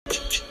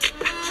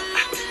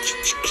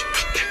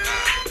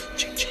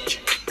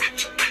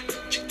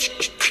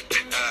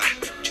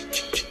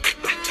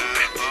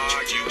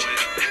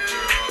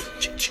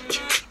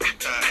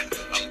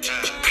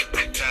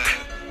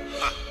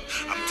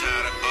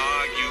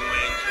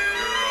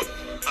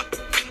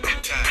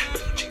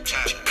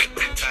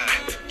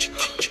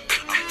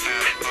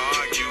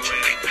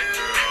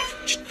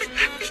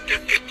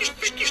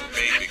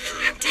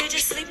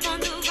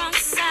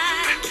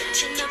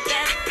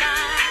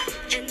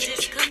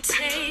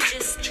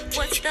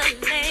What's the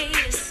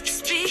latest?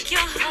 Speak your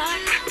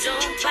heart,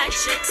 don't bite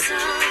your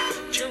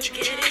tongue. Don't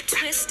get it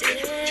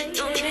twisted,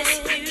 don't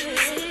misuse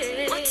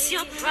it. What's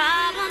your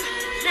problem?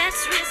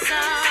 Let's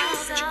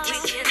resolve. We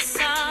can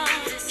solve.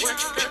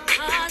 What's the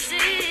cause?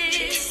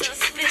 It's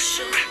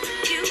official.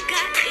 You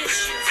got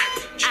issues,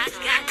 I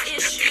got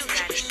issues,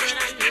 but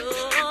I know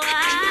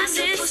I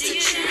miss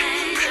you.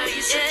 Are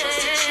you supposed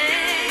to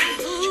change?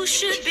 Who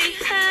should be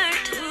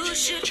hurt? Who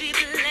should be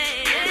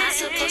blamed? Am I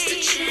supposed to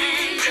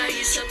change? Are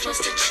you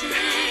supposed to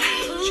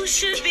change? Who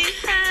should be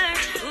hurt?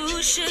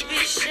 Who should be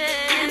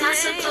shamed? Am I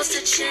supposed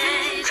to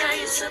change? Are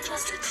you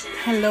supposed to change?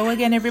 Hello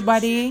again,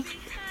 everybody.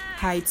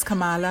 Hi, it's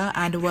Kamala,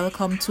 and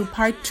welcome to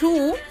part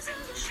 2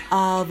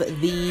 of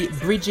the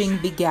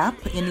Bridging the Gap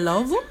in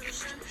Love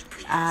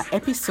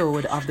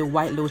episode of the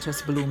White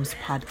Lotus Blooms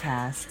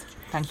podcast.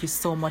 Thank you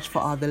so much for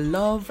all the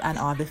love and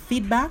all the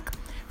feedback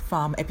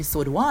from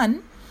episode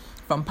 1,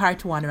 from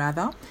part 1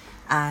 rather.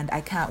 And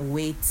I can't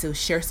wait to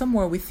share some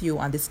more with you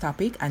on this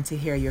topic and to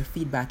hear your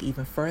feedback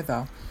even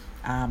further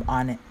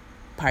on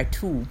part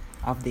 2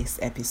 of this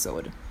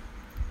episode.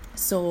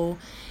 So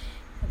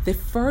the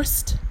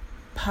first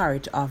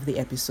part of the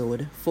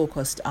episode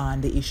focused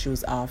on the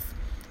issues of,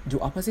 do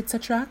opposites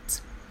attract,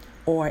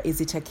 or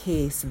is it a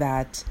case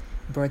that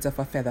birds of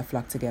a feather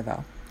flock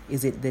together?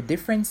 Is it the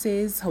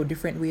differences, how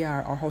different we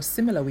are or how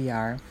similar we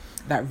are,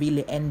 that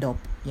really end up,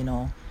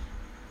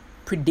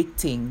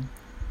 predicting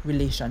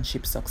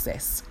relationship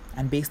success?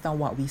 And based on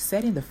what we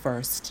said in the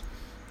first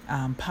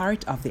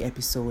part of the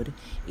episode,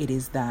 it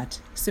is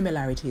that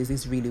similarities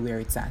is really where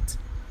it's at.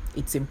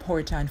 It's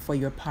important for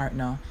your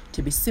partner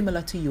to be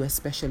similar to you,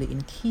 especially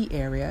in key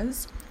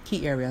areas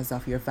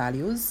of your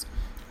values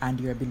and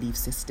your belief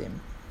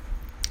system.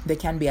 They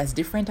can be as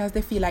different as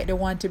they feel like they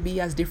want to be,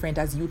 as different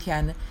as you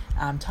can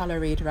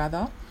tolerate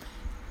rather,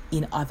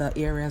 in other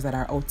areas that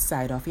are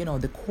outside of, your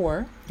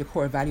core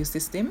value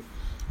system.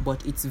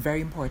 But it's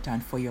very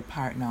important for your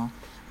partner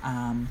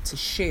to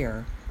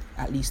share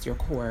at least your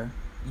core,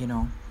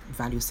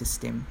 value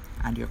system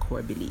and your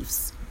core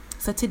beliefs.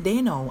 So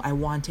today now, I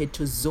wanted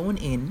to zone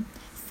in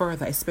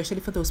further, especially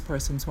for those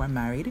persons who are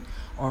married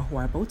or who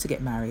are about to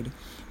get married,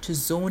 to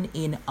zone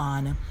in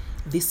on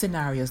the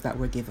scenarios that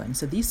were given.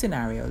 So these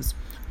scenarios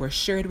were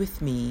shared with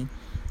me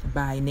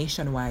by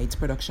Nationwide's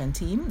production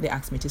team. They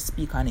asked me to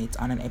speak on it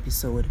on an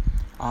episode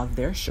of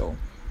their show.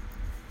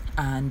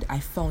 And I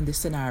found the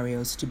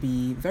scenarios to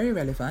be very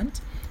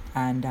relevant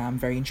and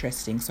very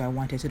interesting. So I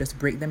wanted to just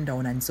break them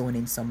down and zone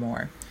in some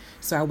more.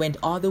 So I went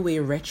all the way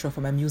retro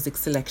for my music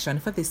selection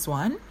for this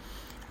one,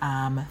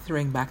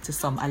 throwing back to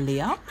some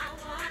Aaliyah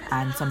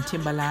and some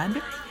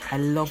Timbaland. I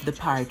love the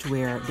part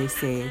where they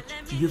say,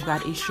 you've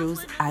got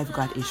issues, I've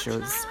got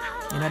issues.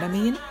 You know what I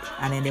mean?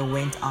 And then they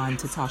went on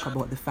to talk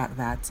about the fact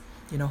that,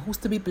 who's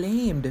to be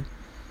blamed?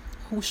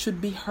 Who should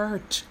be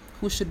hurt?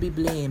 Who should be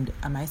blamed?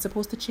 Am I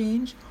supposed to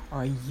change? Or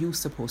are you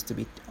supposed to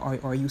be, or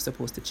are you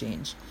supposed to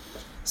change?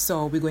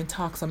 So we're going to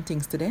talk some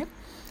things today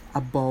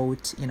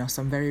about,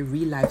 some very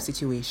real life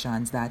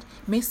situations that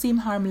may seem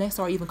harmless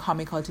or even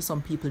comical to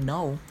some people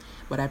now.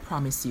 But I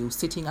promise you,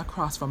 sitting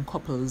across from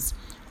couples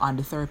on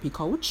the therapy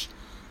couch,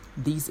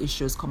 these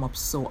issues come up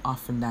so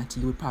often that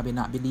you would probably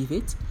not believe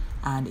it.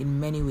 And in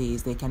many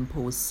ways, they can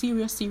pose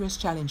serious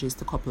challenges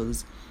to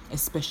couples,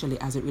 especially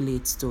as it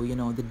relates to,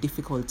 the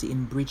difficulty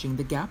in bridging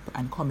the gap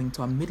and coming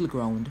to a middle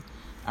ground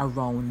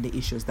around the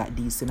issues that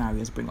these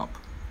scenarios bring up.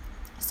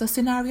 So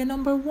scenario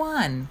number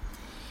 1,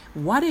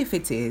 what if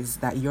it is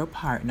that your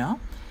partner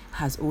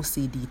has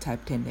OCD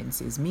type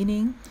tendencies,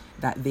 meaning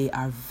that they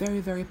are very,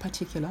 very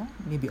particular,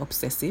 maybe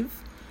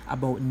obsessive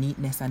about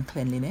neatness and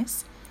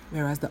cleanliness,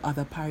 whereas the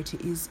other party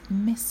is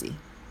messy.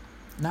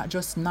 Not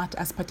just not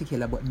as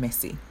particular, but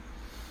messy.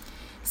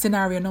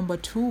 Scenario number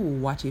 2,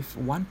 what if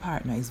one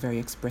partner is very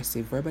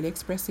expressive, verbally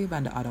expressive,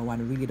 and the other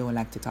one really don't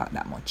like to talk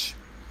that much?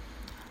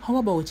 How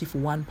about if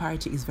one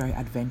party is very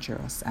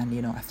adventurous and,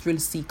 a thrill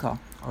seeker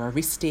or a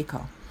risk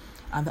taker,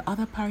 and the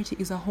other party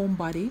is a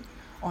homebody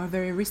or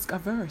very risk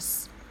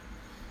averse?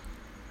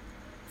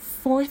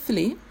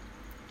 Fourthly,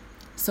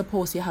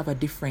 suppose you have a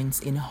difference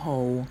in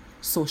how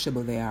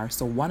sociable they are.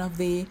 So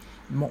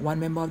one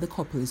member of the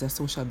couple is a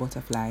social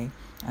butterfly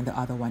and the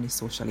other one is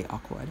socially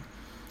awkward.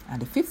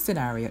 And the 5th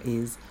scenario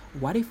is,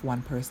 what if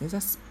one person is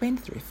a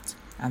spendthrift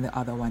and the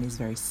other one is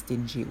very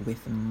stingy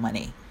with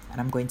money? And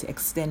I'm going to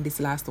extend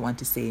this last one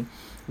to say,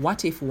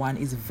 what if one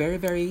is very,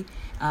 very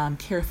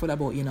careful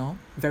about,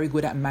 very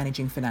good at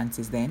managing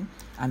finances then,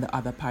 and the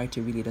other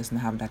party really doesn't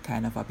have that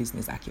kind of a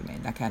business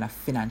acumen, that kind of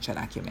financial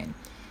acumen?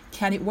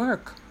 Can it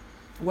work?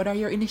 What are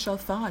your initial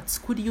thoughts?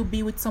 Could you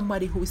be with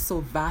somebody who is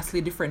so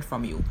vastly different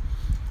from you?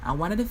 And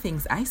one of the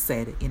things I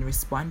said in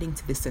responding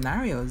to the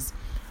scenarios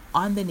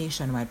on the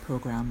Nationwide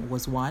program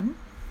was, 1,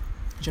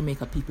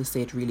 Jamaica people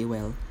say it really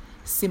well,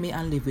 see me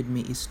and live with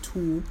me is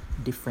 2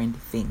 different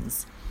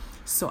things.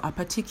 So a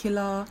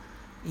particular,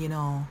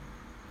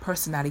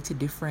 personality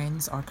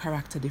difference or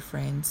character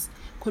difference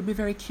could be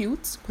very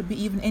cute, could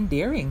be even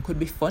endearing, could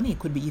be funny,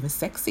 could be even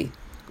sexy,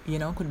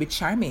 could be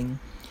charming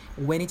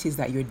when it is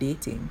that you're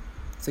dating.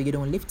 So you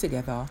don't live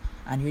together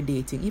and you're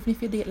dating, even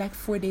if you date like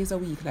 4 days a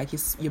week, like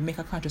you make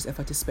a conscious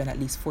effort to spend at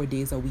least 4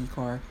 days a week,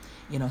 or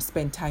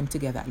spend time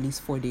together at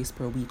least 4 days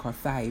per week, or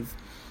 5,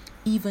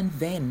 even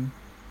then,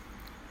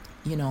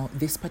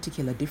 this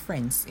particular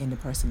difference in the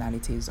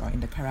personalities or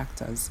in the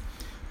characters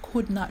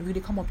could not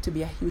really come up to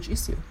be a huge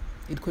issue.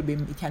 It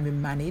can be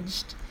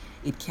managed.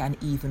 It can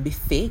even be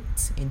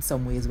faked in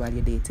some ways while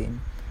you're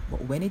dating. But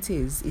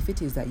if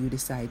it is that you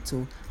decide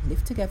to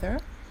live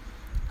together,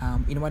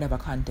 in whatever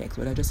context,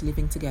 whether just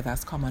living together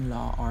as common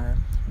law or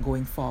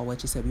going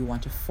forward, you said we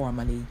want to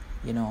formally,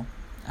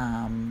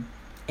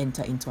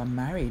 enter into a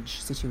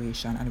marriage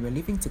situation and we're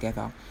living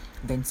together,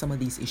 then some of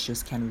these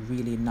issues can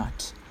really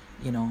not,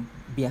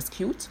 be as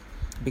cute,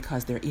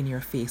 because they're in your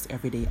face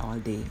every day, all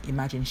day.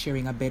 Imagine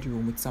sharing a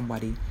bedroom with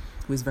somebody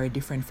who is very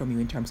different from you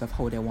in terms of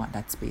how they want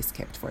that space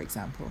kept, for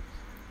example.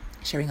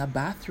 Sharing a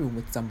bathroom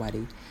with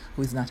somebody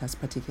who is not as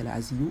particular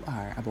as you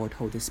are about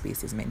how the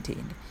space is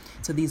maintained.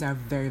 So these are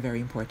very, very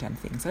important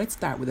things. So let's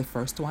start with the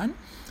first one.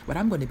 What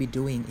I'm going to be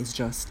doing is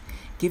just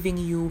giving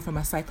you, from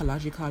a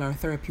psychological or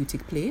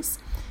therapeutic place,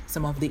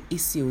 some of the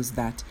issues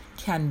that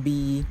can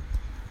be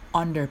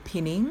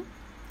underpinning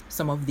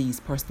some of these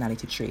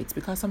personality traits,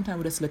 because sometimes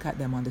we just look at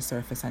them on the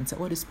surface and say,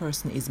 oh, this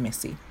person is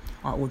messy,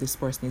 or oh, this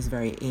person is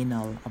very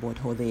anal about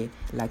how they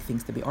like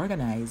things to be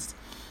organized.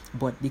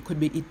 But it could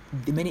be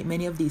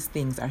many of these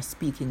things are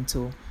speaking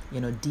to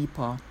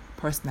deeper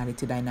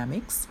personality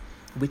dynamics,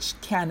 which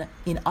can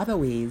in other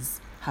ways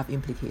have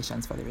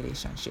implications for the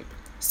relationship.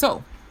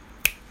 So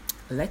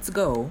let's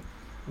go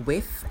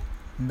with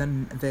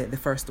the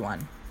first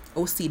one,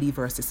 OCD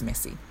versus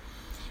messy.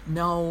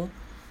 Now,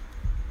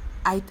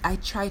 I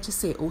try to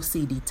say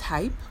OCD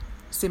type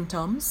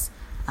symptoms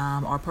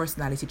or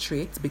personality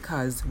traits,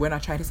 because we're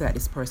not trying to say that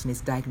this person is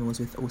diagnosed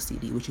with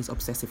OCD, which is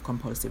obsessive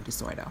compulsive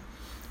disorder.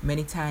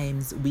 Many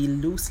times we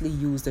loosely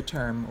use the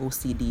term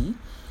OCD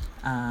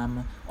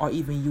or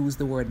even use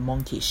the word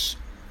monkish,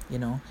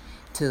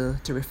 to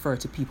refer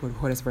to people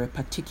who are just very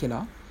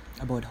particular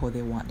about how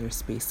they want their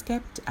space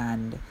kept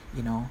and,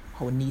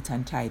 how neat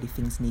and tidy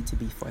things need to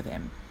be for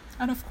them.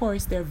 And of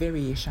course, there are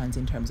variations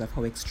in terms of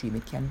how extreme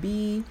it can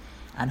be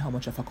and how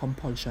much of a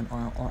compulsion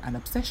or an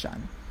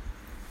obsession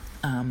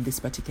this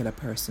particular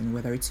person,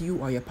 whether it's you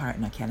or your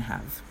partner, can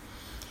have.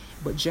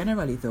 But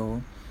generally,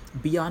 though,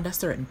 beyond a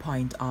certain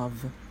point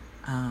of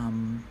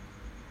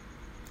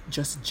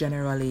just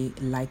generally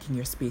liking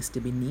your space to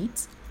be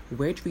neat,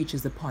 where it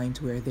reaches the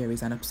point where there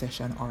is an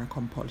obsession or a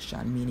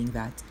compulsion, meaning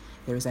that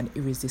there is an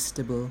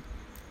irresistible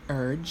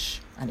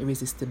urge, an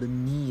irresistible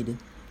need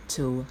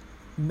to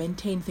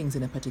maintain things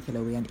in a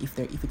particular way, and if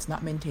it's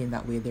not maintained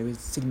that way, there is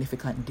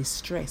significant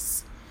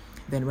distress,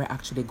 then we're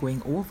actually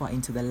going over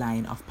into the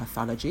line of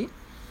pathology.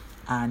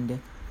 And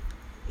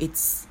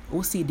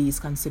OCD is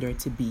considered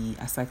to be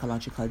a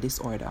psychological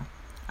disorder,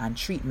 and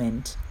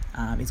treatment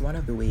is one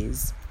of the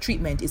ways.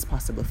 Treatment is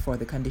possible for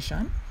the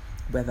condition,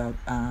 whether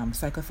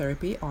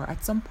psychotherapy or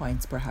at some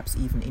points perhaps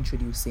even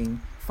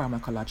introducing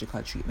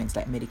pharmacological treatments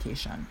like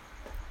medication,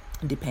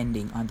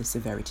 depending on the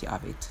severity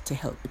of it, to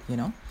help,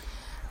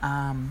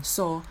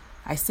 So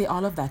I say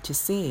all of that to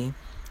say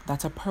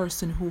that a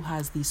person who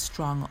has these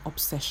strong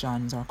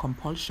obsessions or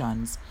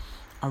compulsions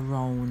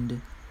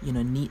around,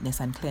 neatness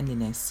and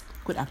cleanliness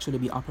could actually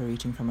be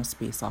operating from a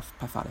space of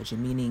pathology,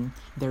 meaning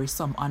there is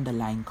some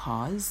underlying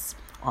cause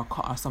or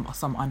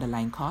some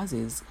underlying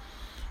causes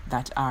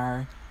that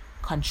are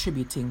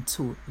contributing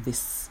to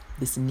this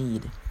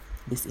need,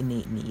 this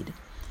innate need.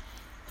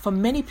 For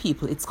many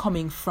people, it's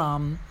coming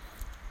from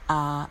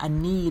a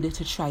need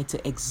to try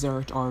to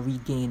exert or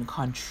regain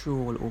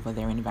control over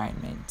their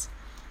environment.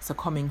 So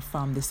coming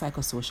from the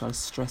psychosocial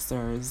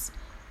stressors,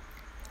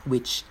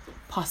 which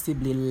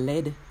possibly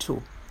led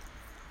to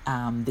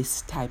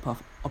this type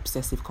of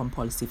obsessive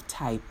compulsive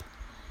type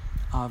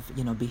of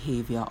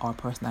behavior or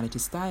personality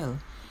style,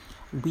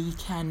 we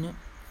can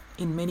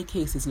in many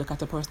cases look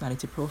at a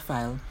personality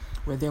profile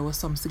where there was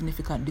some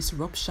significant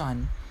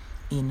disruption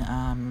in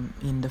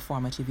the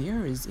formative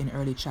years, in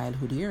early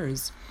childhood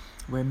years,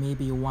 where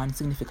maybe one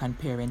significant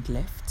parent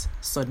left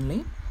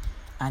suddenly,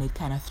 and it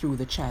kind of threw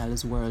the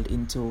child's world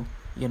into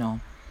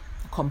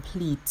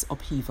complete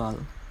upheaval.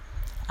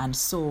 And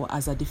so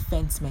as a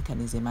defense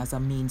mechanism, as a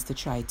means to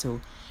try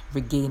to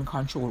regain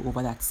control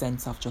over that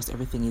sense of just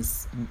everything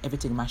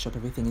mashed up,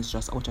 everything is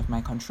just out of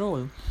my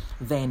control,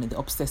 then the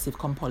obsessive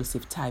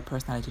compulsive type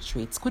personality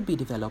traits could be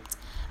developed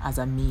as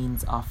a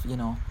means of,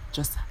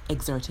 just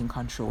exerting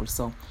control.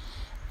 So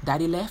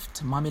daddy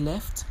left, mommy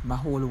left, my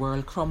whole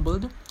world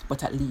crumbled,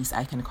 but at least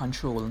I can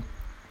control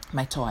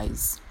my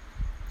toys.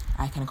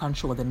 I can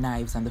control the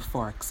knives and the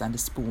forks and the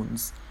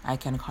spoons. I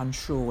can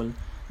control,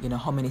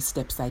 how many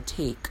steps I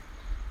take,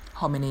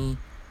 how many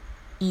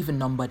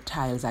even-numbered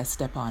tiles I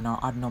step on or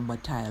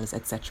odd-numbered tiles,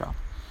 etc.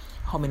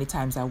 How many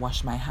times I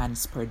wash my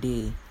hands per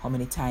day, how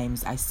many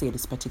times I say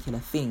this particular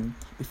thing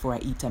before I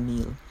eat a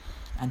meal.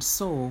 And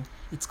so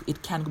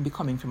it can be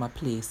coming from a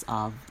place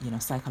of,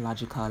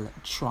 psychological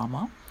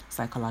trauma,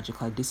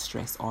 psychological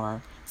distress,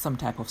 or some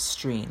type of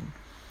strain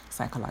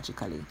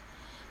psychologically.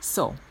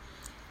 So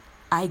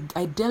I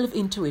delve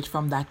into it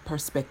from that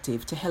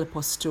perspective to help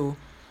us to,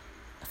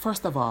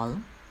 first of all,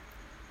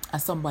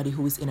 as somebody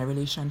who is in a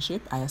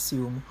relationship, I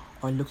assume,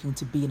 or looking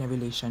to be in a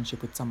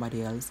relationship with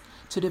somebody else,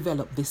 to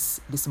develop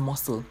this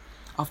muscle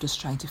of just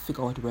trying to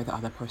figure out where the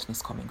other person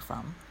is coming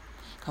from.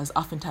 Because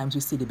oftentimes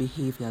we see the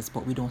behaviors,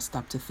 but we don't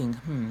stop to think,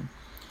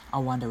 I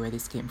wonder where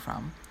this came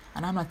from.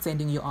 And I'm not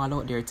sending you all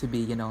out there to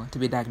be, to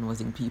be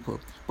diagnosing people,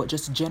 but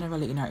just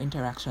generally in our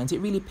interactions, it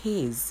really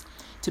pays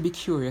to be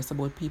curious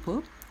about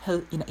people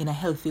in a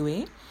healthy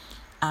way,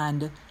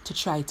 and to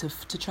try to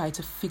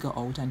figure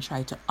out and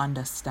try to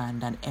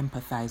understand and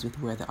empathize with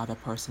where the other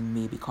person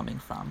may be coming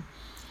from.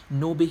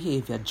 No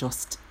behavior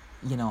just,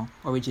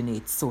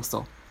 originates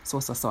so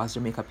as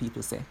Jamaica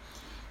people say.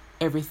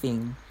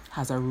 Everything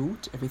has a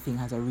root, everything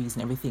has a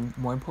reason, everything,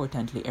 more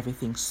importantly,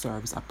 everything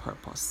serves a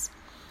purpose.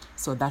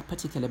 So that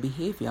particular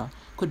behavior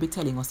could be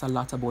telling us a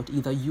lot about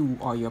either you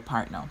or your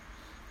partner.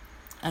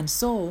 And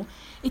so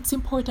it's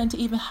important to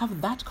even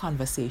have that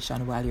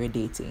conversation while you're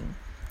dating.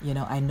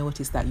 I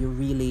noticed that you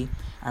really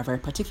are very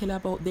particular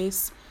about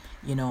this.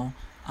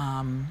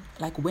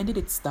 Like, when did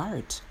it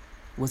start?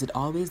 Was it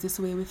always this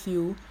way with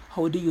you?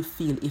 How do you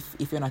feel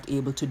if you're not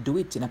able to do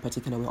it in a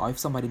particular way, or if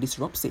somebody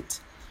disrupts it?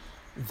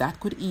 That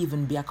could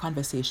even be a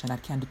conversation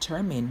that can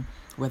determine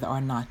whether or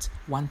not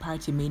one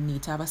party may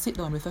need to have a sit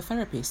down with a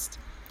therapist.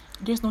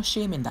 There's no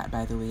shame in that,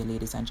 by the way,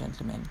 ladies and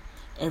gentlemen.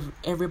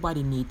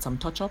 Everybody needs some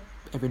touch-up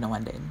every now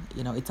and then.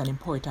 It's an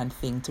important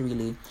thing to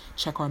really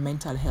check our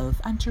mental health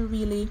and to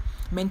really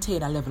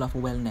maintain a level of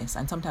wellness.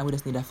 And sometimes we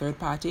just need a third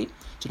party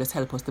to just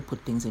help us to put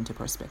things into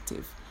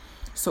perspective.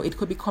 So it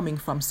could be coming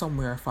from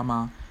somewhere, from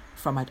a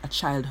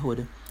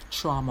childhood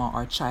trauma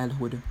or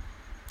childhood,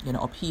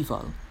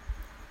 upheaval.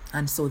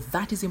 And so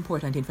that is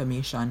important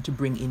information to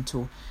bring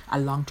into a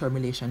long-term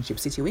relationship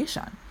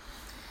situation.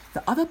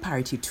 The other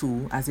party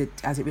too, as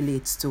it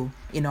relates to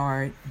in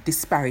our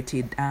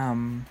disparited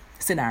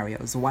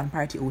scenarios, one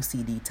party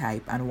OCD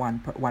type and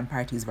one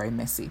party is very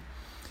messy.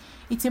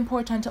 It's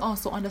important to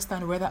also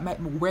understand where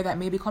that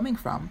may be coming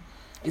from.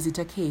 Is it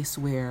a case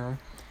where,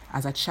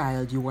 as a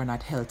child, you were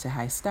not held to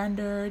high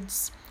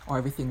standards, or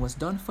everything was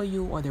done for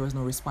you, or there was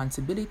no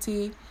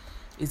responsibility?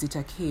 Is it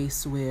a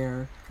case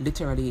where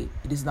literally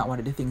it is not one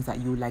of the things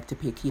that you like to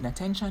pay keen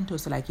attention to,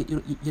 so like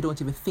you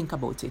don't even think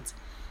about it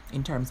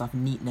in terms of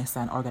neatness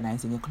and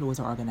organizing your clothes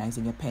or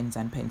organizing your pens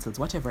and pencils,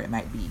 whatever it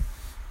might be?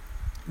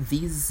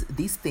 These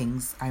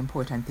things are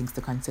important things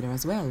to consider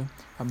as well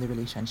from the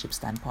relationship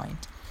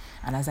standpoint.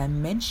 And as I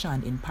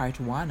mentioned in part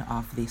 1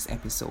 of this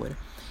episode,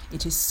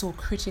 it is so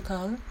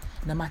critical,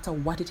 no matter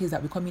what it is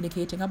that we're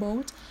communicating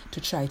about, to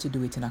try to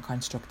do it in a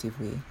constructive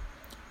way.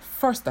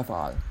 First of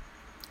all,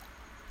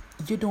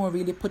 you don't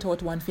really put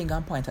out one finger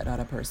and point at the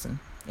other person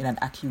in an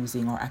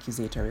accusing or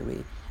accusatory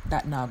way.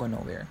 That not go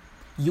nowhere.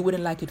 You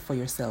wouldn't like it for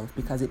yourself,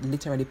 because it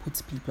literally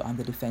puts people on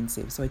the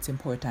defensive. So it's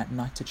important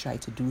not to try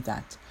to do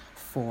that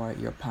for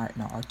your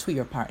partner or to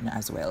your partner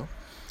as well.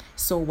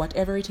 So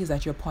whatever it is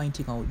that you're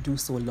pointing out, do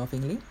so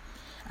lovingly.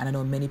 And I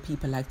know many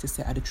people like to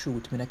say the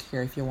truth. I don't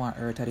care if you want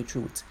her to the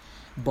truth.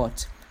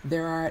 But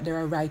there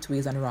are right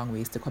ways and wrong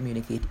ways to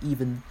communicate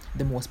even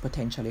the most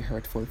potentially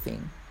hurtful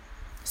thing.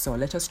 So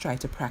let us try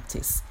to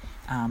practice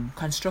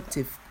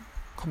constructive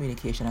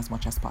communication as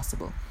much as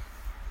possible.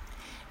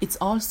 It's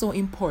also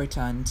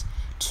important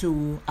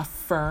to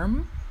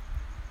affirm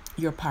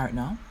your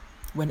partner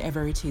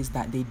whenever it is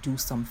that they do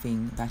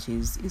something that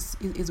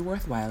is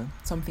worthwhile,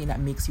 something that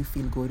makes you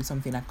feel good,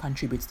 something that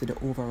contributes to the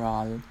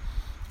overall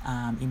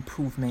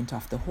improvement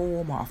of the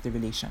home or of the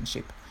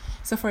relationship.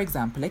 So for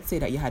example, let's say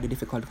that you had a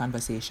difficult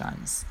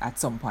conversations at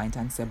some point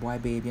and say, boy,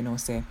 babe,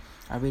 say,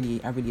 I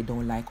really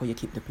don't like how you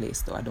keep the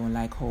place though. I don't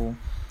like how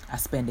I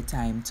spend the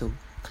time to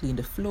clean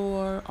the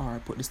floor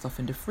or put the stuff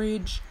in the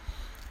fridge.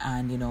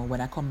 And,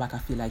 when I come back, I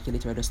feel like you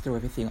literally just throw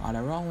everything all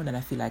around. And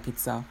I feel like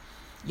it's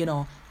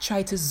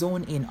try to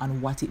zone in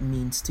on what it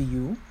means to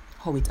you,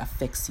 how it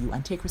affects you,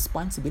 and take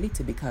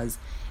responsibility, because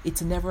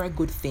it's never a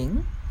good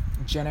thing,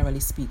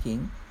 generally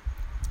speaking,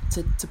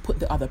 to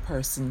put the other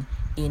person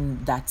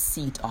in that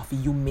seat of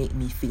you make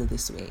me feel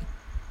this way.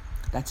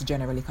 That's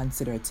generally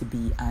considered to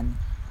be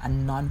a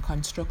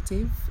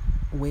non-constructive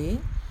way,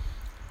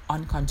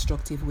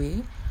 unconstructive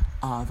way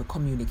of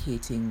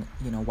communicating,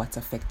 what's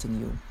affecting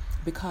you.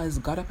 Because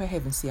God up in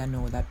heaven say, I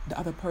know that the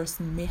other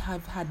person may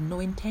have had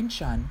no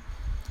intention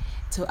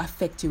to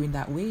affect you in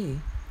that way,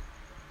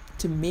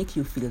 to make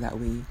you feel that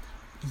way.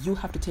 You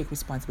have to take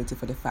responsibility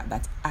for the fact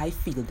that I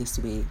feel this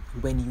way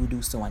when you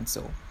do so and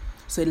so.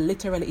 So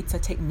literally, it's a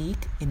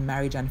technique in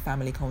marriage and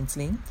family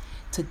counseling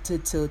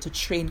to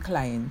train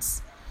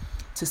clients,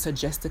 to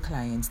suggest to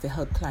clients, to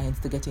help clients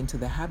to get into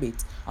the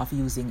habit of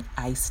using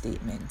I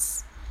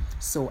statements.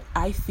 So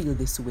I feel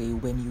this way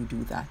when you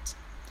do that.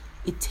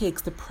 It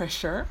takes the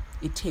pressure,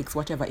 it takes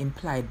whatever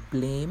implied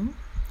blame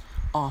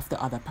off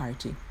the other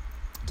party.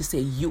 To say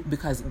you,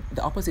 because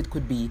the opposite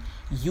could be,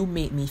 you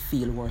make me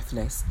feel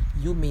worthless,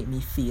 you make me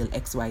feel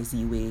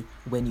XYZ way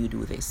when you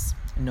do this.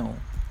 No,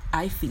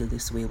 I feel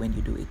this way when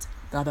you do it.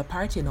 The other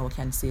party now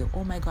can say,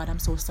 oh my God, I'm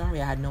so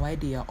sorry, I had no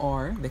idea.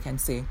 Or they can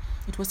say,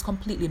 it was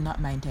completely not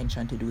my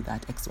intention to do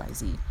that, XYZ.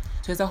 So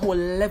there's a whole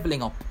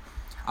leveling up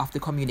of the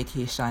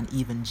communication,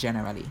 even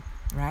generally,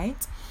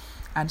 right?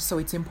 And so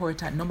it's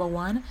important, number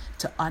one,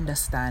 to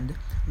understand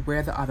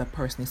where the other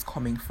person is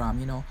coming from.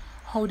 You know,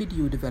 how did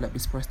you develop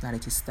this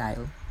personality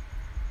style?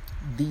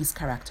 These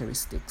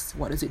characteristics,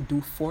 what does it do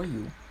for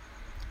you?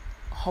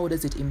 How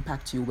does it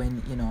impact you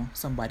when, you know,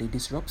 somebody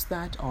disrupts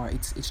that, or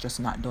it's just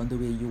not done the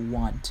way you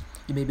want?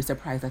 You may be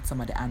surprised at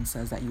some of the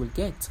answers that you will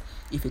get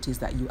if it is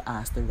that you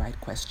ask the right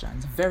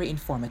questions. Very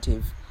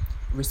informative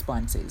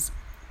responses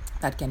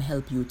that can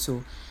help you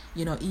to,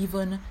 you know,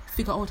 even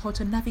figure out how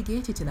to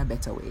navigate it in a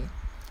better way.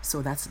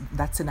 So that's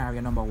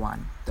scenario number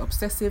one. The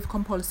obsessive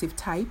compulsive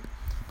type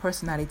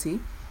personality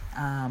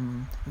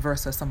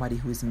versus somebody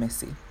who is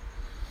messy.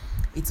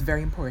 It's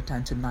very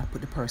important to not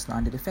put the person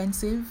on the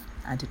defensive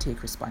and to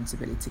take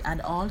responsibility.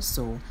 And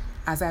also,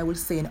 as I will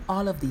say in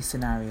all of these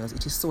scenarios,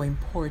 it is so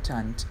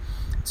important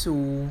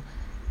to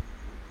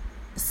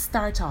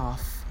start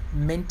off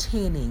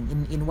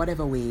maintaining, in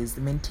whatever ways,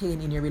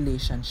 maintain in your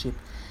relationship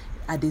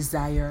a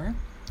desire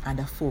and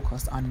a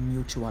focus on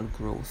mutual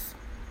growth.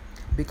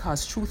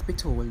 Because truth be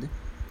told,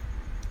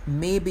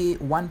 maybe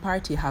one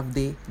party have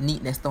the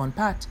neatness down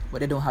pat,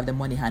 but they don't have the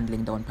money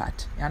handling down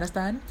pat. You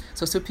understand?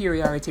 So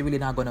superiority really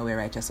not going to wear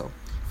right yourself.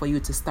 For you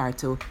to start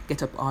to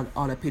get up all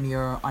up in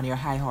on your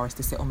high horse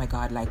to say, oh my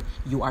God, like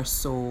you are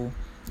so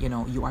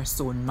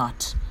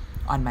not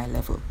on my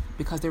level.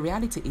 Because the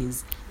reality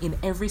is,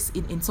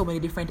 in so many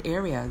different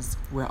areas,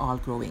 we're all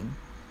growing,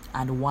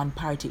 and one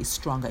party is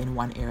stronger in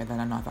one area than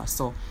another.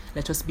 So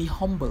let us be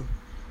humble,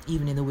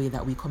 even in the way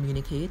that we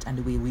communicate and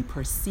the way we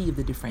perceive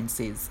the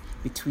differences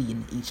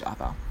between each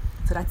other.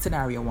 So that's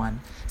scenario one.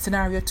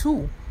 Scenario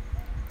two,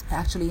 I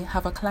actually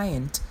have a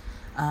client,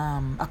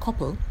 a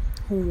couple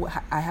who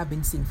I have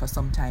been seeing for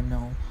some time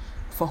now,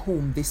 for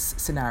whom this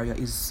scenario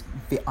is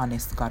the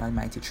honest God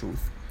Almighty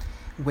truth,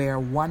 where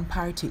one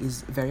party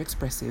is very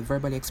expressive,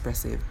 verbally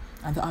expressive,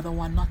 and the other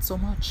one not so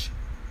much,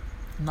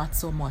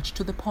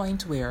 to the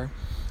point where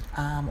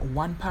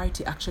one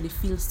party actually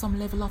feels some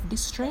level of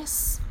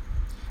distress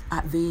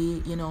at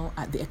the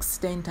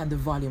extent and the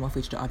volume of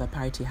which the other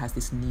party has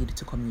this need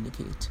to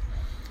communicate.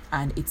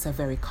 And it's a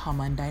very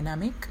common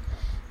dynamic,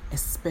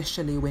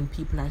 especially when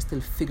people are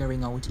still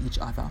figuring out each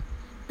other.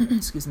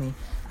 Excuse me.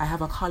 I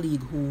have a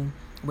colleague who,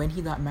 when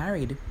he got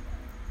married,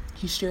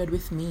 he shared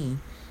with me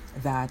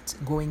that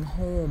going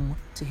home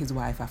to his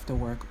wife after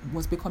work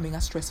was becoming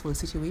a stressful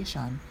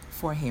situation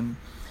for him,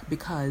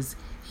 because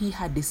he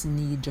had this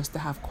need just to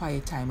have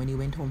quiet time when he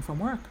went home from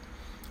work.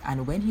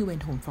 And when he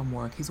went home from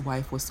work, his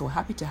wife was so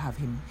happy to have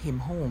him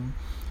home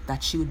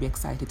that she would be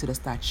excited to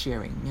just start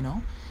sharing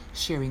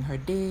her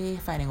day,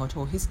 finding out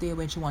how his day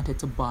went. She wanted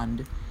to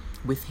bond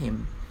with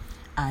him.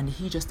 And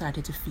he just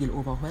started to feel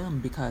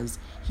overwhelmed because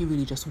he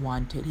really just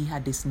he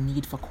had this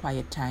need for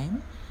quiet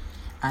time.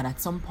 And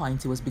at some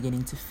point, he was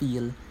beginning to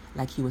feel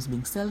like he was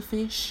being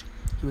selfish.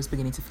 He was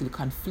beginning to feel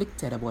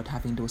conflicted about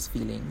having those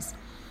feelings.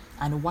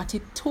 And what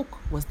it took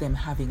was them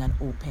having an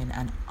open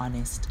and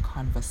honest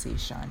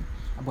conversation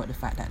about the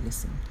fact that,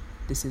 listen,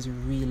 this is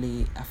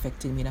really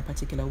affecting me in a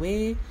particular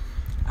way,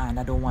 and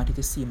I don't want it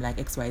to seem like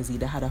XYZ.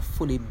 They had a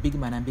fully big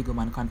man and big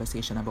woman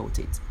conversation about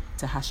it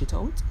to hash it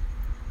out.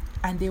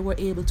 And they were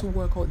able to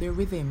work out their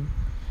rhythm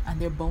and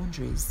their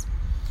boundaries.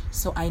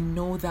 So I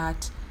know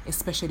that,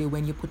 especially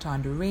when you put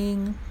on the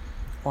ring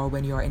or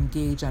when you're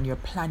engaged and you're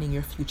planning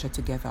your future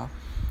together,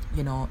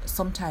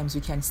 sometimes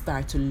you can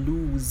start to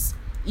lose,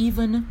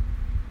 even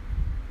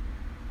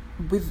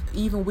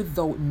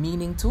without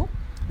meaning to,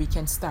 we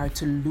can start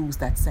to lose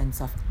that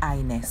sense of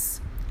I-ness,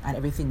 and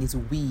everything is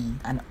we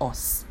and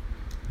us.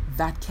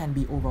 That can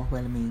be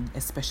overwhelming,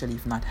 especially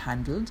if not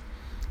handled.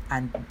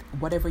 And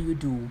whatever you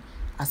do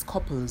as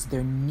couples,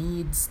 there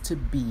needs to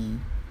be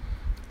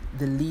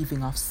the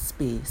leaving of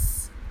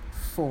space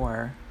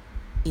for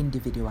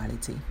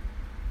individuality.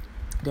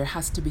 There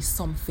has to be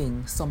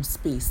something, some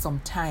space, some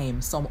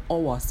time, some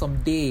hour,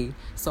 some day,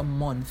 some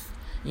month,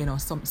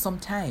 some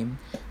time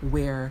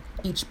where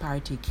each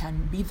party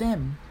can be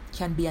them,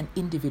 can be an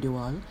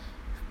individual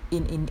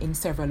in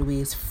several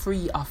ways,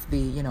 free of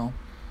the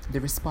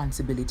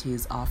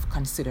responsibilities of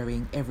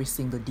considering every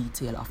single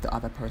detail of the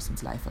other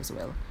person's life as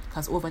well.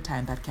 Because over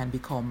time that can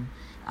become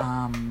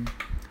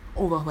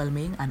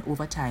overwhelming, and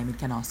over time it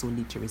can also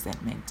lead to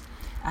resentment.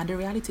 And the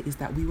reality is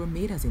that we were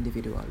made as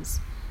individuals.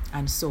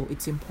 And so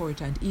it's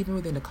important, even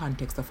within the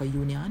context of a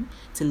union,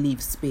 to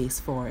leave space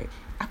for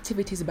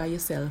activities by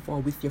yourself or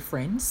with your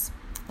friends.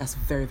 That's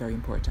very, very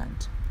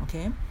important.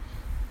 Okay?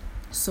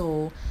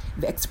 So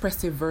the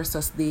expressive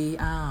versus the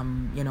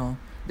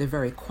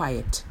very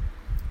quiet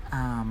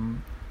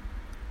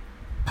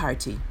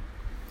party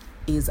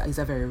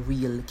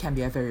can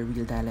be a very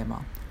real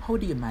dilemma. How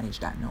do you manage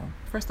that now?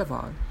 First of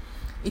all,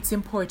 it's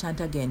important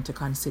again to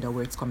consider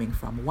where it's coming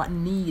from. What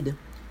need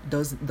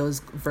does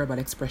verbal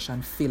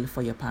expression fill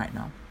for your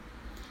partner?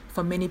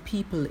 For many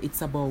people,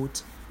 it's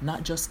about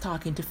not just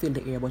talking to fill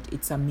the air, but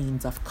it's a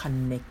means of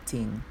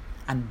connecting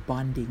and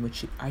bonding,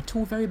 which are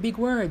two very big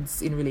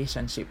words in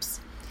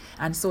relationships.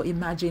 And so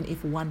imagine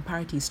if one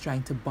party is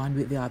trying to bond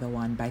with the other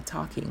one by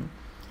talking,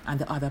 and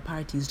the other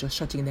party is just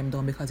shutting them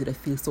down because it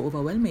feels so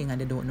overwhelming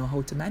and they don't know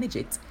how to manage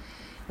it.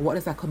 What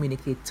does that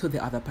communicate to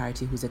the other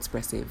party who's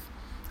expressive?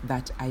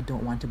 That I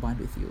don't want to bond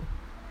with you.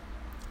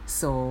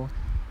 So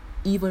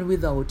even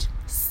without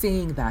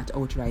saying that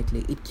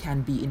outrightly, it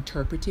can be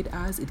interpreted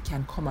as, it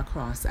can come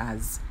across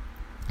as,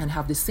 and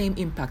have the same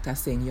impact as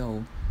saying,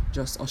 yo,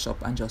 just hush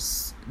up and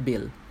just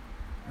bill,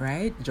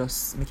 right?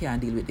 Just me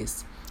can't deal with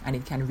this. And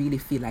it can really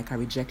feel like a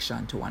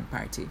rejection to one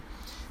party.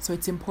 So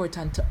it's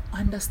important to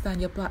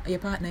understand your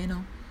partner, you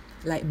know.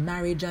 Like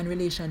marriage and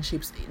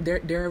relationships,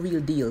 they're a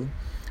real deal,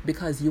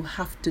 because you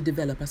have to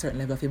develop a certain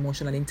level of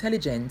emotional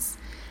intelligence.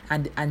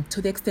 And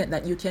to the extent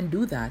that you can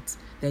do that,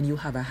 then you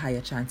have a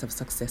higher chance of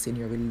success in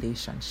your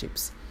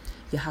relationships.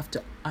 You have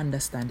to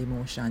understand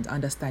emotions,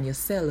 understand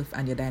yourself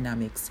and your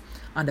dynamics,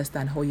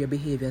 understand how your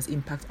behaviors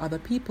impact other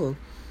people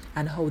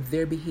and how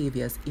their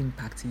behaviors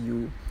impact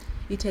you.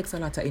 It takes a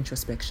lot of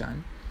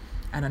introspection.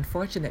 And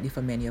unfortunately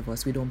for many of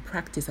us, we don't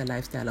practice a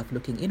lifestyle of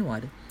looking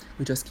inward.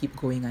 We just keep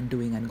going and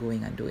doing and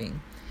going and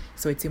doing.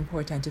 So it's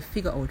important to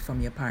figure out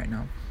from your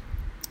partner,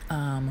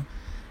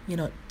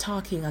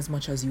 talking as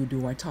much as you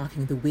do, or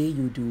talking the way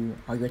you do,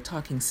 or your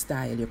talking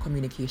style, your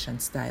communication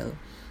style,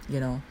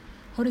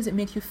 how does it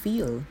make you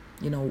feel?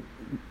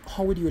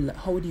 How would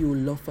you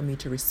love for me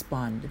to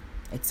respond,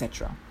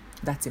 etc.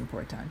 That's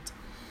important.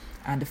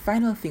 And the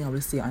final thing I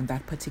will say on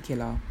that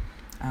particular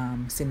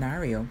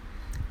scenario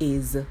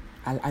is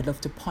I'd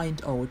love to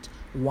point out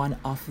one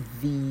of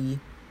the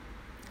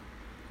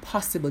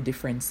possible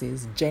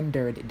differences,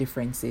 gendered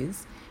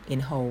differences, in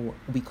how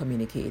we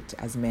communicate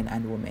as men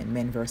and women,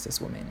 men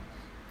versus women.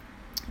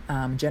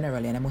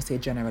 Generally, and I must say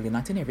generally,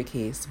 not in every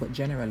case, but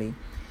generally,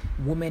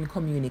 women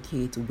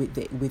communicate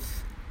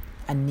with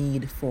a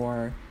need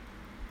for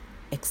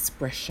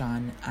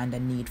expression and a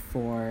need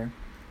for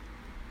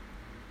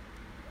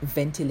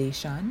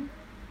ventilation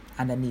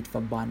and a need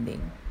for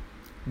bonding.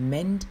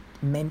 Men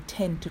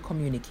tend to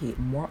communicate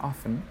more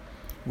often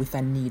with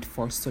a need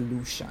for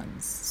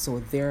solutions. So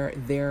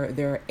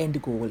their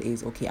end goal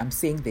is, okay, I'm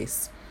saying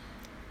this.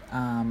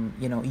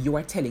 You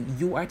are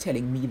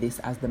telling me this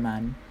as the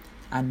man,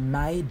 and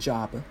my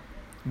job,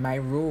 my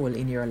role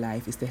in your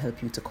life is to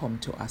help you to come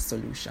to a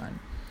solution.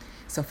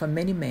 So for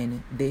many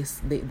men,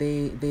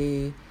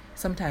 they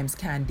sometimes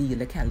can't deal.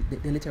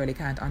 They literally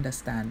can't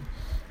understand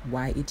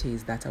why it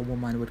is that a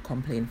woman would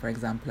complain, for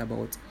example,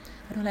 about,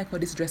 I don't like how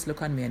this dress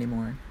look on me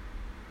anymore.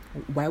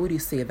 Why would you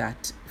say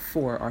that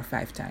 4 or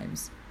 5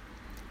 times?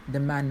 The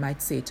man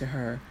might say to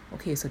her,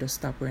 okay, so just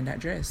stop wearing that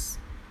dress.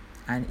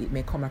 And it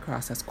may come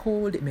across as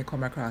cold, it may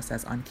come across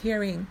as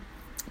uncaring.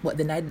 But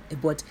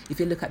if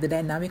you look at the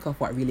dynamic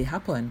of what really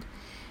happened,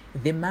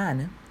 the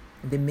man,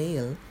 the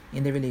male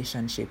in the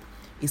relationship,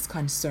 is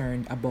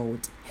concerned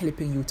about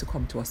helping you to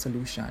come to a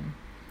solution,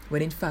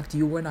 when in fact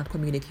you were not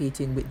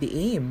communicating with the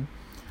aim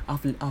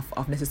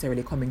of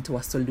necessarily coming to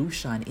a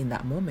solution in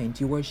that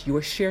moment. You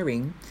were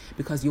sharing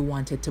because you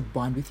wanted to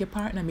bond with your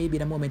partner, maybe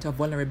in a moment of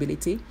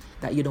vulnerability,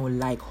 that you don't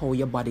like how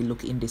your body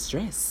look in this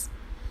dress.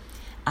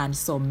 And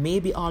so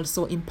maybe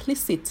also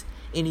implicit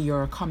in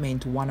your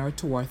comment 1 or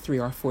 2 or 3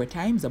 or 4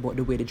 times about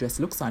the way the dress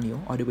looks on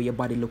you or the way your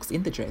body looks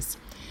in the dress.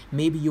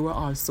 Maybe you are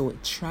also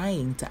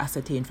trying to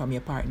ascertain from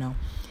your partner,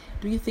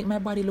 do you think my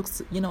body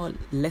looks,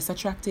 less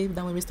attractive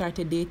than when we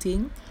started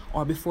dating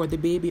or before the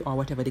baby, or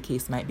whatever the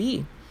case might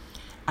be?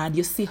 And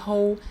you see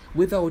how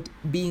in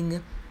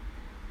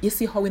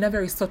a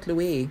very subtle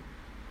way,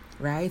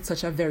 right,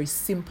 such a very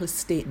simple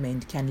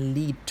statement can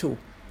lead to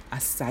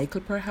a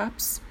cycle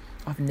perhaps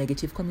of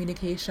negative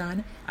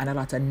communication and a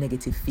lot of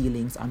negative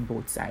feelings on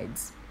both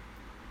sides.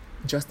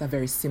 Just a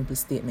very simple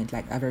statement,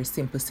 like a very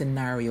simple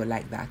scenario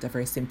like that, a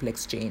very simple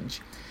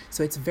exchange.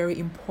 So it's very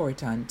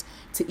important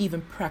to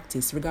even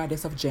practice,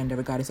 regardless of gender,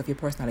 regardless of your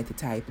personality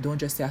type. Don't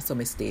just say, I saw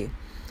me stay,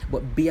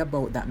 but be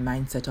about that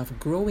mindset of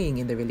growing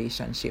in the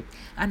relationship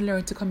and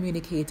learn to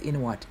communicate in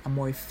a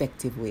more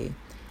effective way,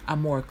 a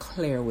more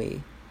clear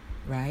way,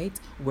 right?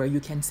 Where you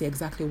can say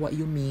exactly what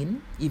you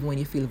mean, even when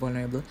you feel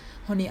vulnerable.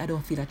 Honey, I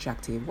don't feel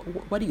attractive.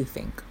 What do you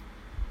think?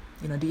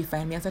 Do you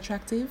find me as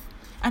attractive?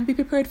 And be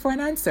prepared for an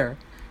answer,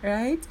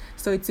 right?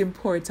 So it's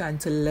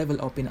important to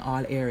level up in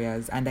all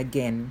areas. And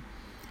again,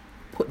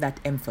 put that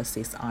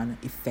emphasis on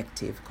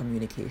effective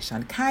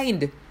communication,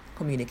 kind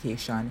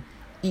communication,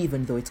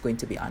 even though it's going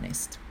to be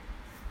honest.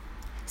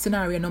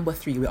 Scenario number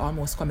 3, we're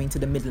almost coming to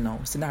the middle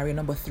now. Scenario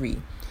number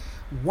 3,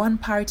 one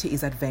party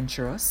is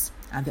adventurous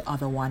and the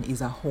other one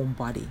is a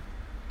homebody.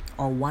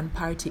 Or one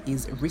party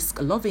is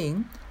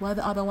risk-loving while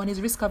the other one is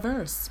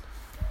risk-averse.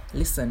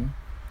 Listen,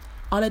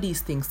 all of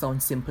these things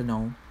sound simple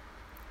now,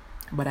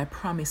 but I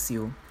promise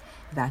you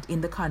that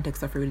in the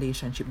context of a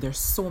relationship, there's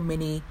so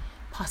many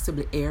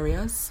possible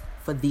areas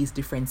for these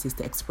differences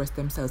to express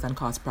themselves and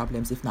cause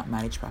problems if not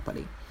managed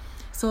properly.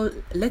 So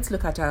let's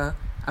look at a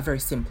very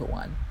simple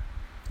one.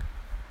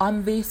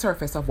 On the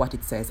surface of what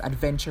it says,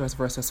 adventurous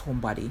versus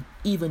homebody,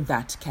 even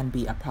that can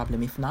be a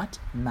problem if not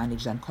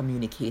managed and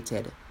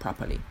communicated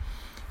properly.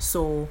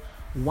 So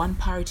one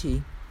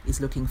party is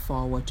looking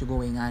forward to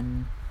going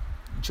and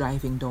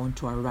driving down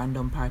to a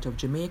random part of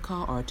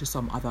Jamaica or to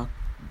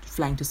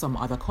flying to some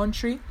other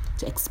country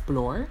to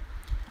explore,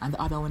 and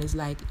the other one is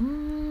like,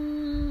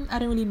 I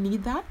don't really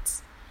need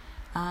that.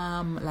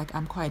 Like,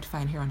 I'm quite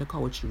fine here on the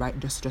couch, right?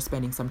 Just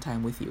spending some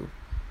time with you.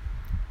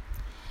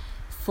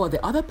 For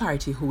the other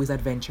party who is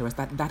adventurous,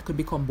 that could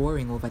become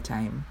boring over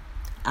time.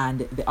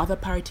 And the other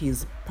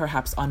party's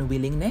perhaps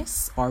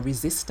unwillingness or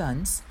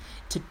resistance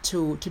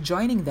to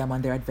joining them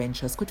on their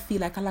adventures could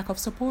feel like a lack of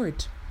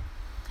support.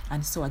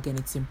 And so again,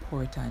 it's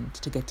important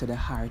to get to the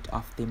heart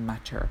of the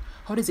matter.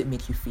 How does it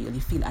make you feel? You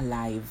feel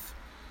alive.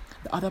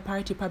 The other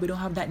party probably don't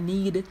have that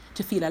need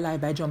to feel alive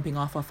by jumping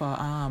off of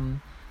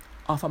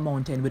a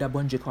mountain with a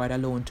bungee cord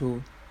alone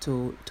to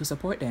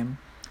support them.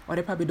 Or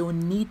they probably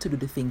don't need to do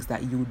the things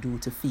that you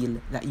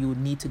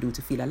need to do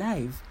to feel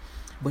alive.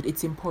 But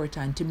it's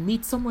important to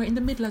meet somewhere in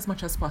the middle as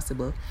much as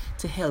possible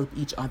to help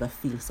each other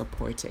feel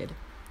supported.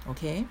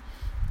 Okay?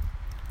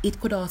 It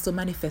could also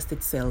manifest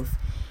itself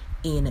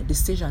in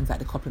decisions that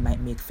the couple might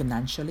make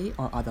financially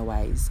or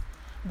otherwise,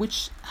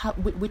 which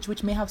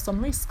may have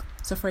some risk.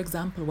 So for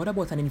example, what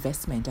about an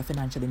investment, a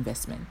financial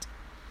investment?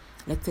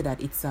 Let's say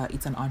that it's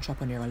an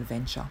entrepreneurial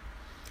venture,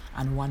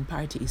 and one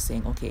party is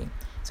saying, okay,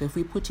 so if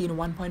we put in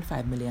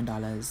 $1.5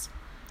 million,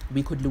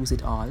 we could lose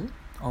it all,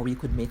 or we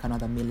could make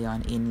another $1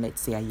 million in,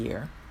 let's say, a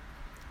year.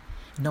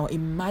 Now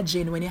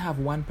imagine when you have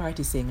one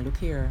party saying, look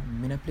here,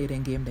 I'm gonna play the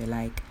game, they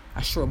like,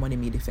 a sure money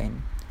me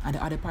defend. And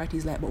the other party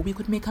is like, but we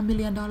could make $1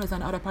 million. And the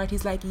other party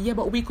is like, yeah,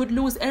 but we could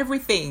lose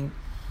everything.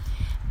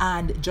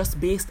 And just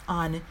based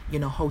on,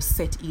 how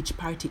set each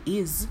party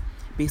is,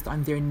 based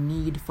on their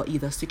need for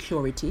either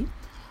security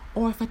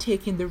or for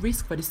taking the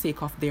risk for the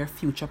sake of their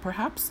future,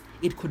 perhaps,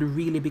 it could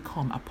really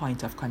become a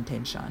point of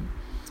contention.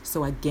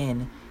 So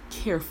again,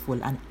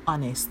 careful and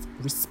honest,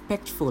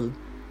 respectful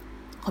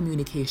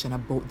communication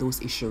about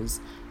those issues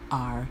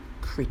are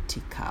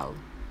critical.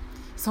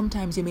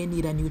 Sometimes you may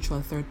need a neutral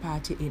third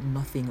party. Ain't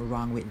nothing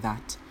wrong with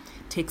that.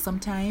 Take some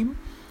time,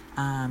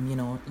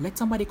 let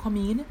somebody come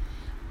in,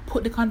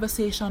 put the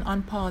conversation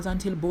on pause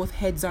until both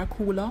heads are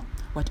cooler,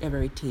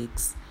 whatever it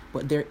takes.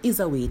 But there is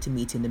a way to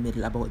meet in the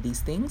middle about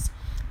these things.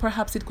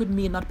 Perhaps it could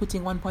mean not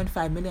putting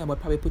 1.5 million, but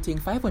probably putting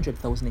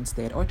 500,000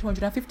 instead, or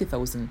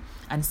 250,000,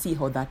 and see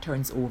how that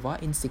turns over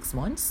in 6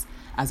 months,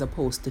 as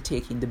opposed to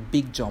taking the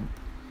big jump.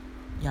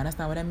 You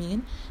understand what I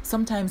mean?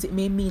 Sometimes it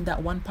may mean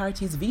that one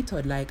party is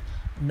vetoed, like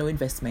no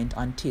investment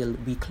until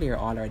we clear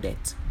all our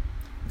debt.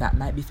 That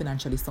might be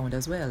financially sound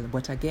as well.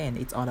 But again,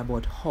 it's all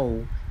about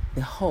how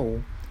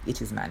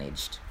it is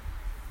managed.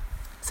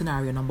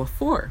 Scenario number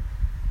 4.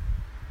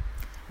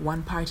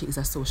 One party is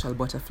a social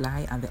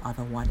butterfly and the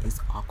other one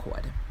is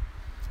awkward.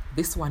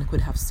 This one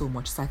could have so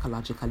much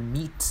psychological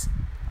meat,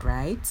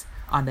 right,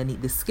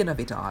 underneath the skin of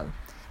it all.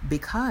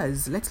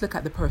 Because let's look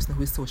at the person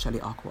who is socially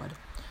awkward.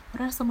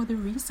 What are some of the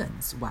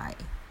reasons why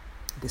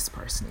this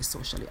person is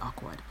socially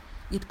awkward?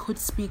 It could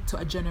speak to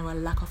a general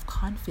lack of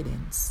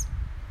confidence,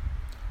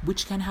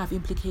 which can have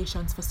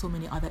implications for so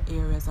many other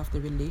areas of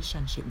the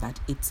relationship that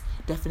it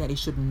definitely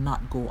should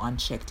not go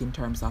unchecked in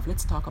terms of,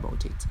 let's talk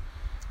about it.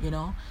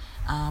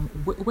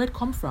 Where it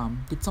come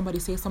from? Did somebody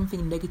say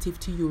something negative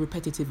to you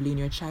repetitively in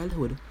your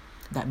childhood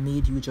that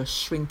made you just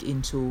shrink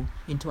into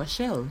a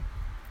shell?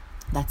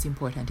 That's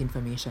important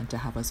information to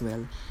have as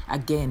well.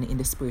 Again, in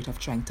the spirit of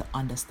trying to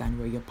understand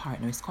where your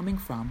partner is coming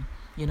from,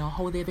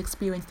 how they've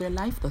experienced their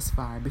life thus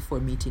far before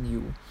meeting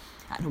you,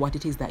 and what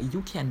it is that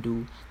you can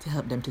do to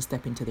help them to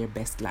step into their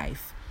best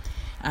life.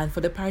 And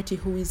for the party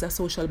who is a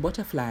social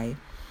butterfly,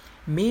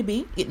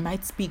 maybe it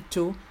might speak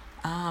to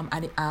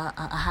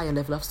a higher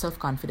level of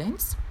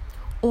self-confidence,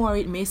 or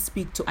it may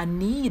speak to a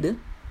need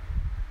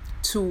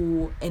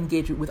to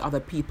engage with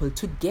other people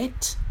to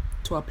get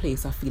to a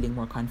place of feeling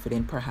more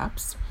confident,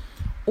 perhaps.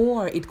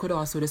 Or it could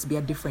also just be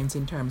a difference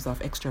in terms of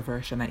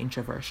extroversion and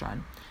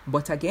introversion.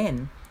 But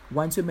again,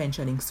 once we're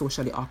mentioning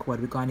socially awkward,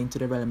 we're gone into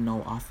the realm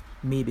now of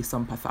maybe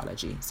some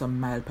pathology, some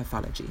mild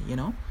pathology,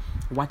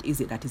 What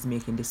is it that is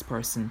making this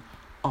person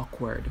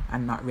awkward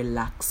and not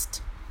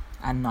relaxed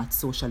and not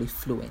socially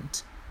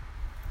fluent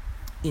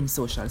in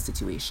social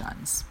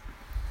situations?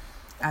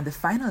 And the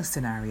final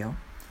scenario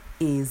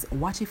is,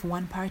 what if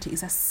one party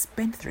is a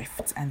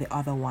spendthrift and the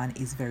other one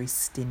is very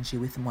stingy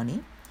with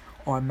money?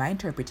 Or my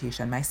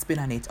interpretation, my spin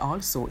on it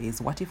also is,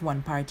 what if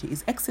one party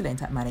is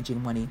excellent at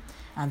managing money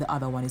and the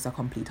other one is a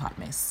complete hot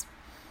mess?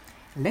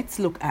 Let's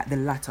look at the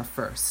latter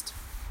first.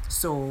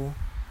 So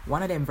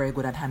one of them very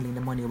good at handling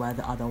the money while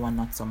the other one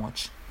not so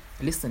much.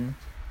 Listen,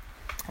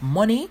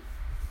 money,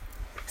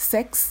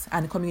 sex,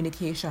 and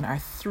communication are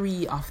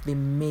 3 of the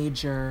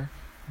major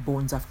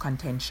bones of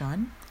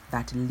contention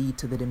that lead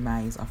to the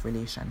demise of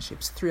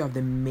relationships. 3 of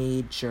the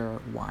major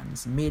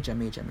ones.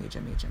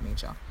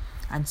 Major.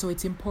 And so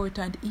it's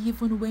important,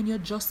 even when you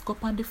just go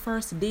up on the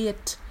first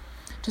date,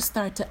 to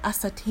start to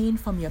ascertain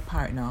from your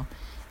partner,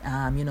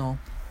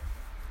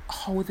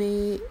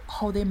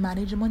 how they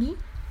manage money.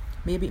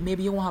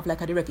 Maybe you won't have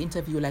like a direct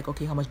interview, like,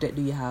 okay, how much debt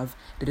do you have,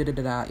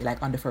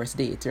 like on the first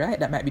date, right?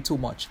 That might be too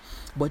much.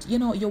 But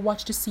you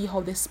watch to see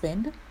how they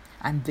spend,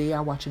 and they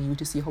are watching you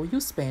to see how you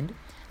spend,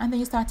 and then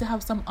you start to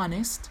have some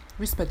honest,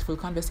 respectful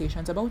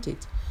conversations about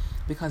it,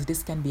 because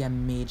this can be a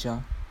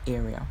major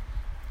area.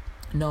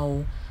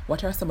 Now,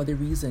 what are some of the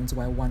reasons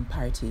why one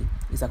party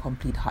is a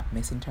complete hot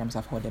mess in terms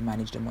of how they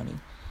manage the money?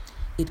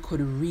 It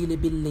could really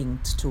be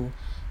linked to,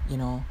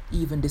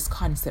 even this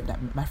concept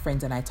that my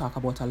friends and I talk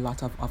about a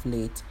lot of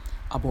late,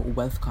 about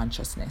wealth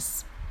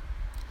consciousness.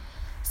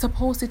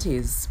 Suppose it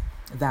is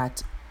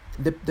that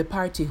the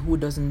party who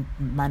doesn't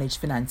manage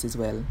finances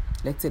well,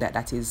 let's say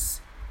that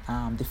is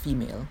the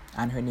female,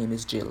 and her name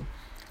is Jill.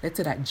 Let's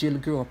say that Jill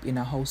grew up in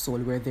a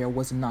household where there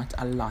was not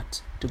a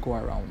lot to go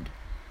around.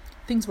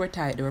 Things were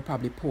tight, they were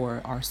probably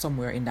poor, or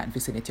somewhere in that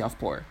vicinity of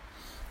poor.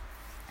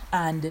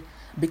 And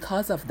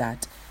because of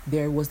that,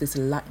 there was this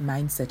lack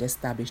mindset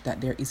established that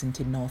there isn't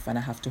enough and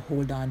I have to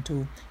hold on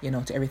to,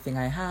 to everything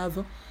I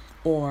have,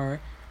 or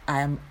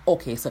I am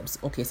okay. So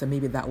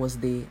maybe that was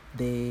the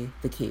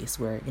case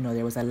where,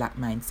 there was a lack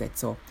mindset.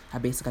 So I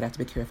basically have to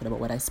be careful about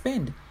what I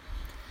spend.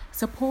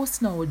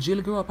 Suppose now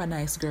Jill grew up a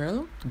nice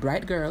girl,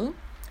 bright girl.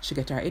 She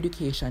get her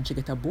education, she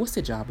get a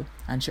bossy job,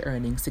 and she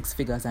earning 6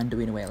 figures and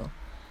doing well.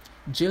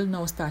 Jill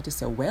now start to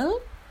say,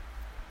 well,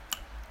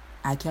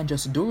 I can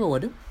just do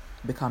road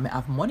because I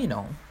have money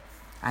now.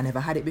 I never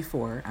had it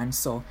before, and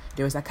so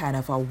there is a kind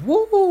of a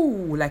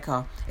woo, like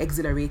a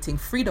exhilarating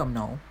freedom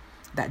now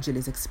that Jill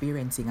is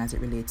experiencing as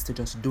it relates to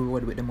just do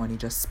road with the money,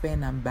 just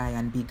spend and buy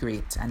and be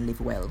great and live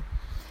well.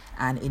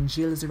 And in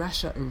Jill's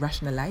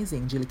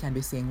rationalizing, Jill can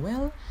be saying,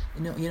 well,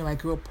 I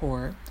grew up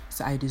poor,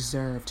 so I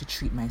deserve to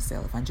treat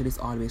myself. And Jill is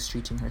always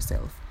treating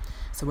herself.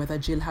 So whether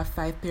Jill have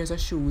 5 pairs of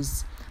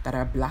shoes that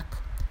are black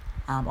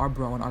or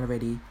brown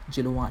already,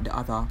 Jill want the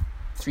other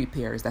 3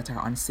 pairs that are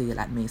on sale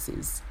at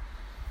Macy's.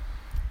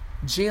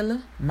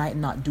 Jill might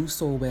not do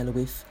so well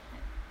with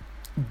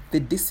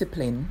the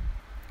discipline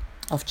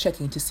of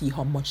checking to see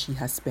how much she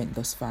has spent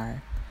thus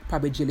far.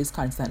 Probably Jill is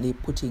constantly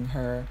putting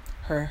her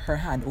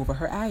hand over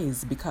her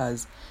eyes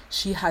because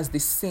she has the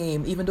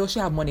same, even though she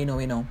have money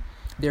now,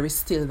 there is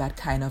still that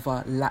kind of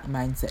a lack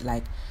mindset,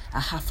 like I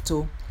have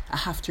to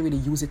really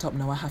use it up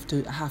now. I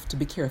have to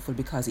be careful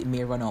because it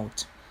may run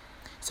out.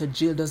 So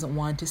Jill doesn't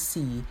want to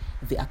see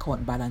the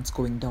account balance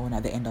going down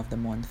at the end of the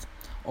month,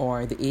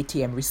 or the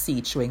ATM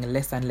receipt showing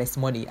less and less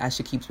money as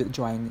she keeps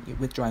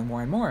withdrawing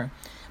more and more,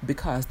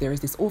 because there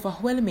is this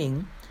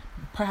overwhelming,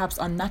 perhaps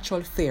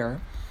unnatural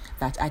fear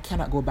that I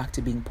cannot go back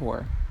to being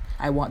poor.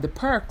 I want the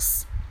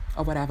perks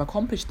of what I've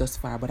accomplished thus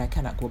far, but I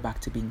cannot go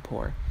back to being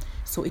poor.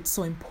 So it's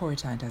so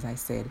important, as I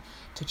said,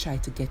 to try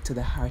to get to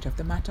the heart of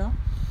the matter.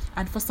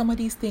 And for some of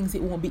these things,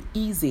 it won't be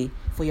easy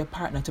for your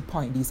partner to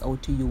point these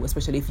out to you,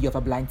 especially if you have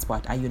a blind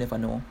spot and you never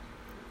know.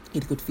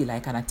 It could feel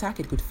like an attack.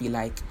 It could feel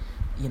like,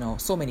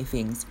 so many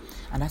things.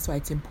 And that's why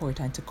it's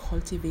important to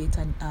cultivate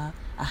a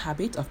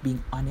habit of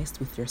being honest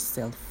with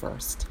yourself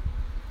first.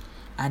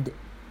 And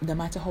no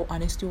matter how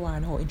honest you are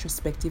and how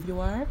introspective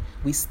you are,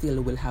 we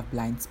still will have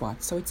blind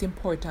spots. So it's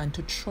important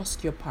to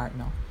trust your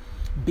partner.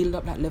 Build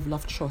up that level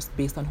of trust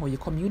based on how you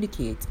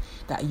communicate,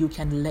 that you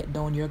can let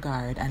down your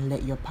guard and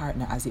let your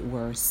partner, as it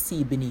were,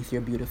 see beneath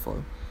your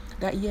beautiful.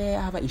 That,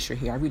 I have an issue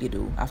here. I really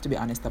do. I have to be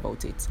honest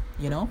about it,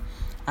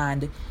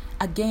 And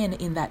again,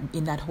 in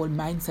that whole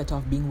mindset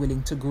of being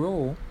willing to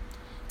grow,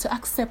 to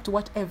accept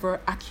whatever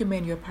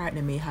acumen your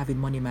partner may have in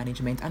money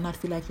management and not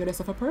feel like you're less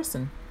of a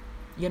person.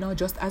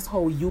 Just as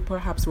how you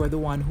perhaps were the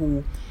one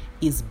who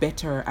is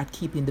better at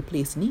keeping the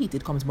place neat,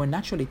 it comes more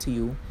naturally to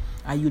you,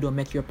 and you don't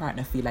make your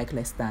partner feel like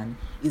less than,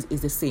 is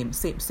the same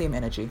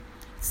energy,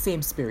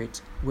 same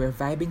spirit. We're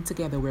vibing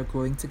together, we're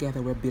growing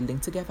together, we're building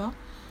together,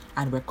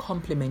 and we're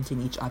complementing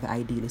each other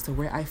ideally. So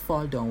where I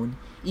fall down,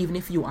 even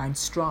if you aren't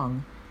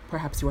strong,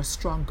 perhaps you are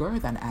stronger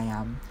than I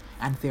am,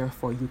 and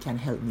therefore you can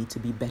help me to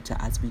be better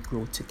as we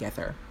grow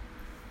together.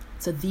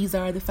 So these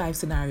are the 5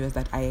 scenarios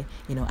that I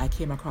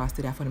came across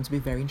today. I found them to be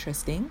very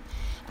interesting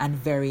and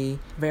very,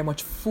 very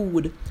much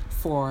food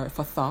for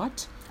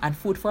thought and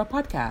food for a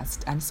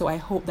podcast. And so I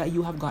hope that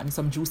you have gotten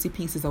some juicy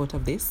pieces out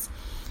of this.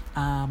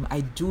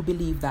 I do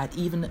believe that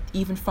even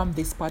from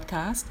this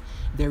podcast,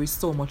 there is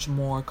so much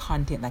more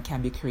content that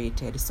can be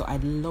created. So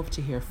I'd love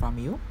to hear from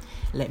you.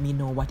 Let me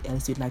know what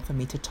else you'd like for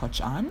me to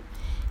touch on.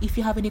 If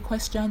you have any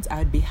questions,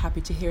 I'd be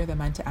happy to hear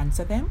them and to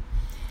answer them.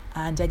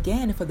 And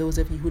again, for those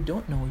of you who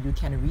don't know, you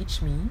can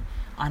reach me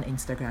on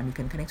Instagram. You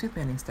can connect with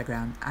me on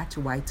Instagram at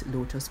White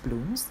Lotus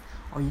Blooms,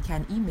 or you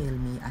can email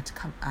me at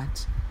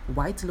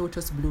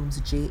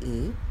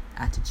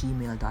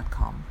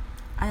whitelotusbloomsja@gmail.com.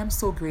 I am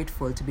so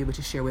grateful to be able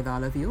to share with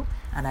all of you,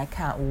 and I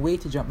can't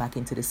wait to jump back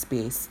into this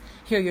space,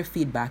 hear your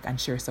feedback, and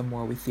share some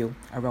more with you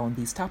around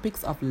these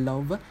topics of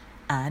love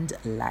and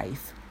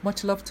life.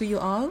 Much love to you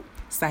all.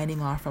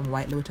 Signing off from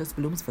White Lotus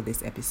Blooms for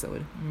this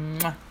episode.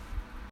 Mwah.